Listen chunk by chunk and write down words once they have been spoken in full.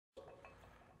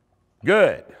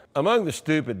Good. Among the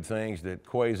stupid things that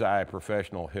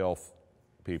quasi-professional health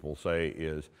people say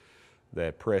is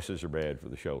that presses are bad for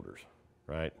the shoulders,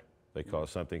 right? They cause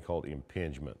something called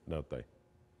impingement, don't they?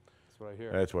 That's what I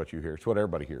hear. That's what you hear. It's what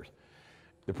everybody hears.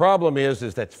 The problem is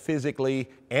that's physically,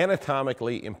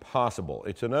 anatomically impossible.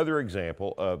 It's another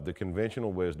example of the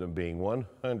conventional wisdom being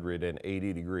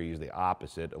 180 degrees the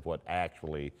opposite of what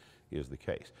actually is the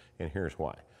case. And here's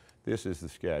why. This is the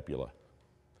scapula,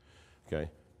 okay?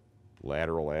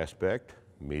 Lateral aspect,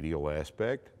 medial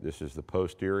aspect. This is the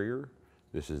posterior.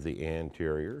 This is the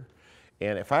anterior.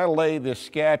 And if I lay this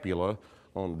scapula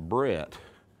on Brett,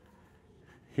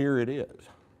 here it is,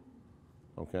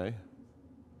 okay?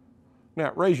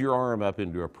 Now, raise your arm up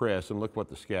into a press and look what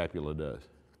the scapula does.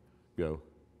 Go.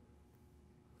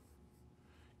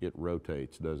 It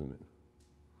rotates, doesn't it?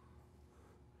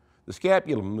 The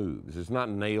scapula moves. It's not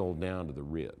nailed down to the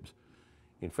ribs.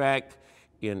 In fact,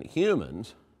 in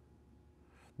humans,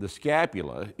 the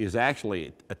scapula is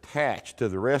actually attached to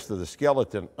the rest of the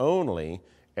skeleton only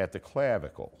at the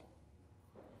clavicle.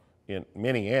 In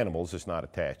many animals, it's not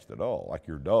attached at all. Like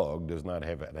your dog does not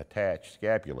have an attached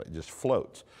scapula. It just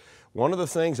floats. One of the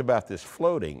things about this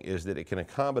floating is that it can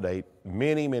accommodate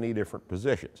many, many different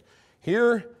positions.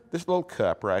 Here, this little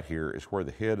cup right here is where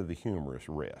the head of the humerus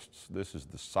rests. This is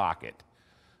the socket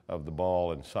of the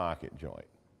ball and socket joint.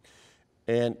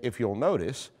 And if you'll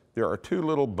notice, there are two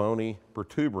little bony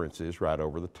protuberances right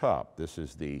over the top. This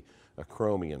is the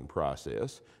acromion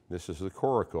process. This is the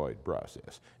coracoid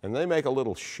process. And they make a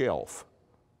little shelf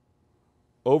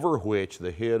over which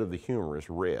the head of the humerus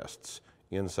rests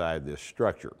inside this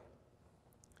structure.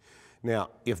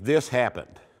 Now, if this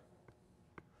happened,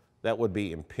 that would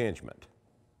be impingement.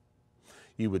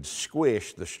 You would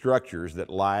squish the structures that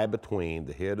lie between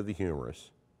the head of the humerus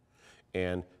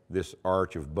and this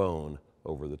arch of bone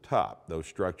over the top. Those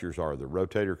structures are the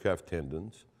rotator cuff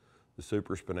tendons, the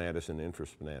supraspinatus and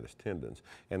infraspinatus tendons,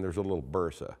 and there's a little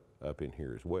bursa up in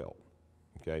here as well,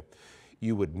 okay?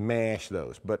 You would mash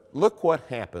those, but look what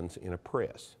happens in a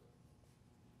press.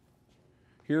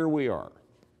 Here we are.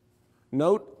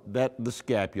 Note that the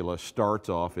scapula starts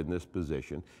off in this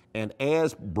position, and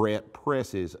as Brett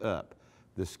presses up,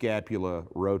 the scapula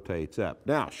rotates up.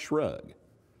 Now, shrug.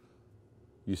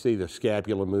 You see the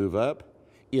scapula move up?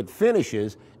 It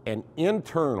finishes an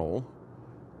internal,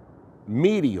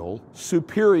 medial,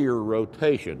 superior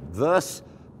rotation, thus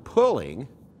pulling,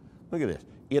 look at this,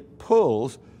 it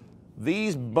pulls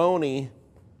these bony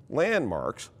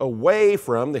landmarks away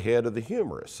from the head of the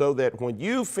humerus, so that when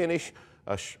you finish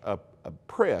a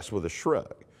press with a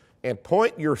shrug and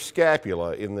point your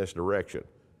scapula in this direction,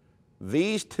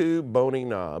 these two bony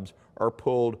knobs are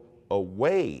pulled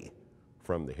away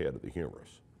from the head of the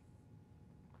humerus.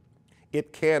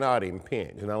 It cannot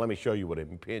impinge. Now let me show you what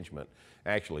impingement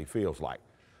actually feels like.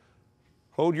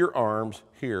 Hold your arms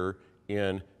here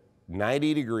in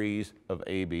 90 degrees of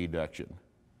abduction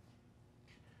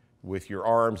with your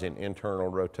arms in internal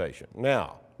rotation.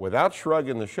 Now, without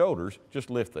shrugging the shoulders, just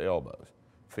lift the elbows.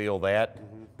 Feel that?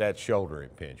 Mm-hmm. That's shoulder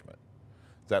impingement.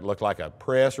 Does that look like a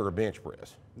press or a bench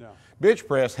press? No. Bench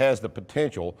press has the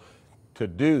potential to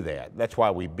do that. That's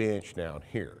why we bench down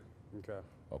here.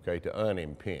 Okay, to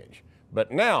unimpinge. But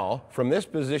now, from this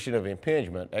position of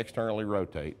impingement, externally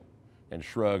rotate and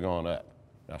shrug on up.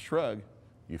 Now shrug,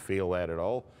 you feel that at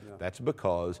all? No. That's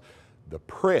because the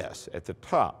press at the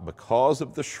top, because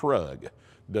of the shrug,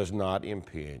 does not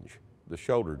impinge the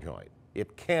shoulder joint.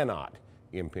 It cannot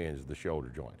impinge the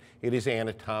shoulder joint. It is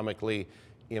anatomically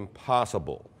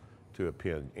impossible to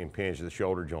impinge the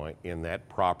shoulder joint in that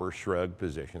proper shrug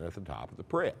position at the top of the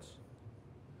press.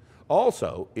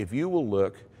 Also, if you will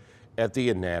look at the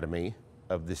anatomy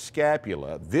of the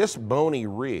scapula, this bony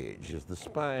ridge is the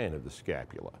spine of the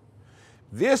scapula.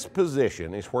 This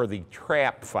position is where the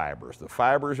trap fibers, the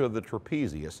fibers of the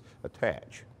trapezius,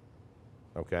 attach,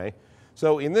 okay?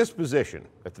 So in this position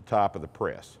at the top of the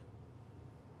press,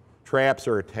 traps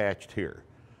are attached here.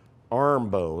 Arm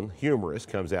bone, humerus,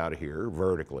 comes out of here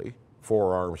vertically,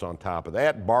 forearms on top of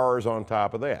that, bars on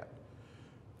top of that.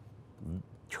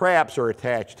 Traps are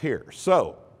attached here.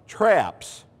 So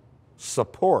traps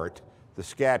support the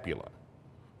scapula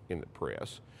in the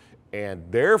press, and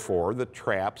therefore the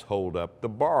traps hold up the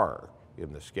bar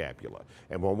in the scapula.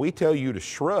 And when we tell you to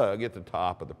shrug at the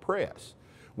top of the press,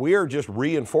 we are just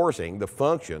reinforcing the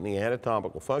function, the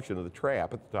anatomical function of the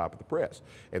trap at the top of the press.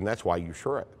 And that's why you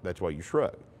shrug. That's why you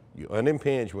shrug. You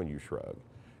unimpinge when you shrug,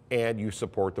 and you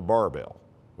support the barbell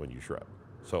when you shrug.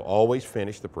 So always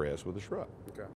finish the press with a shrug. Okay.